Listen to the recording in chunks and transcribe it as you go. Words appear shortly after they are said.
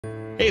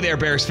Hey there,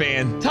 Bears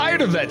fan.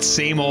 Tired of that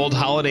same old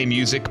holiday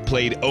music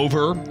played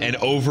over and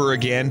over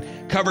again,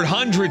 covered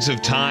hundreds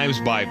of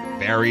times by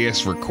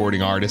various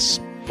recording artists?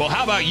 Well,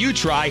 how about you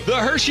try the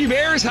Hershey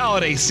Bears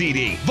Holiday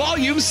CD,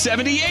 Volume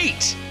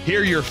 78.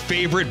 Hear your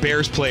favorite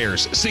Bears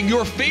players sing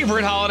your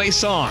favorite holiday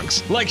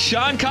songs, like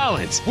Sean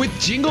Collins with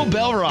Jingle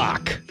Bell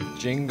Rock.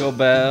 Jingle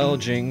bell,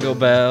 jingle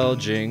bell,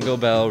 jingle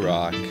bell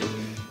rock.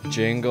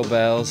 Jingle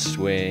bells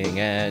swing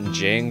and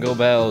jingle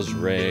bells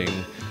ring.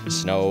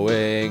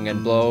 Snowing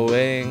and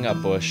blowing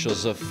up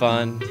bushels of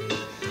fun.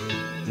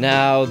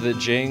 Now the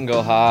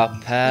jingle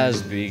hop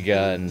has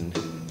begun.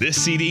 This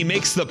CD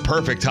makes the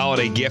perfect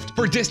holiday gift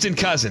for distant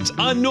cousins,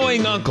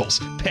 annoying uncles,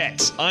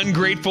 pets,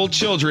 ungrateful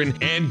children,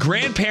 and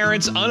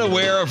grandparents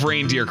unaware of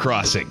reindeer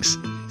crossings.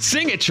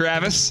 Sing it,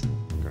 Travis.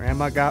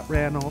 Grandma got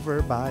ran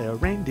over by a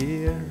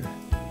reindeer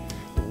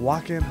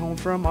walking home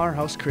from our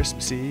house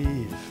Christmas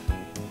Eve.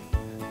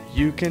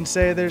 You can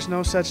say there's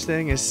no such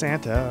thing as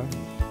Santa,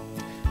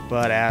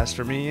 but as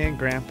for me and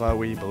Grandpa,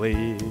 we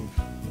believe.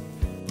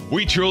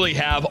 We truly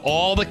have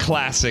all the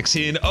classics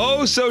in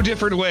oh so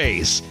different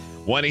ways.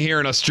 Want to hear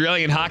an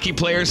Australian hockey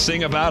player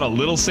sing about a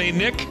little Saint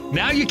Nick?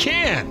 Now you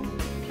can.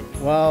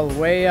 Well,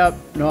 way up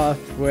north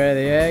where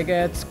the air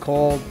gets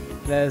cold,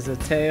 there's a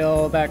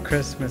tale about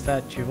Christmas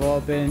that you've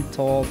all been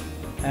told.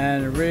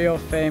 And a real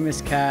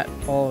famous cat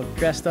all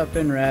dressed up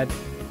in red,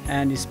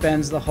 and he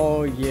spends the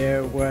whole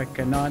year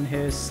working on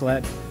his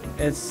sled.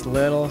 It's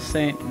little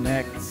Saint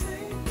Nick.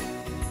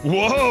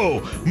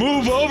 Whoa!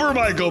 Move over,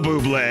 Michael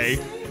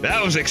Bublé.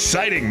 That was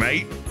exciting,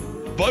 mate.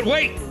 But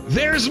wait,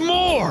 there's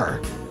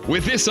more!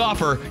 With this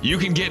offer, you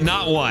can get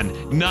not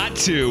one, not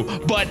two,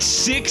 but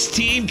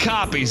 16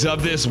 copies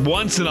of this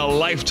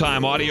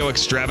once-in-a-lifetime audio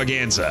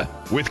extravaganza.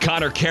 With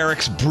Connor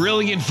Carrick's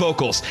brilliant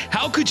vocals,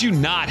 how could you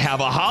not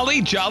have a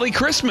holly jolly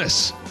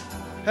Christmas?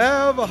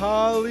 Have a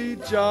holly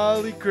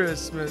jolly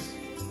Christmas,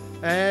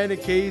 and in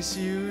case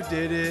you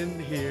didn't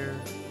hear,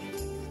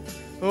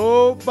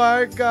 oh,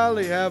 by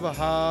golly, have a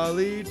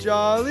holly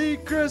jolly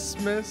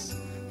Christmas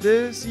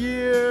this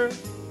year.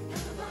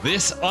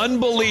 This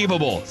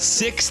unbelievable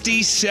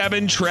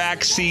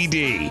 67-track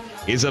CD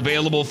is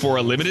available for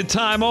a limited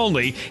time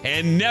only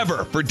and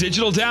never for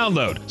digital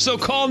download. So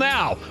call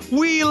now.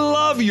 We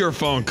love your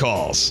phone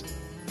calls.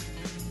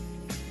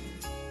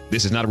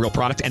 This is not a real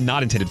product and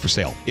not intended for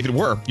sale. If it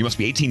were, you must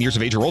be 18 years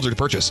of age or older to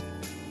purchase.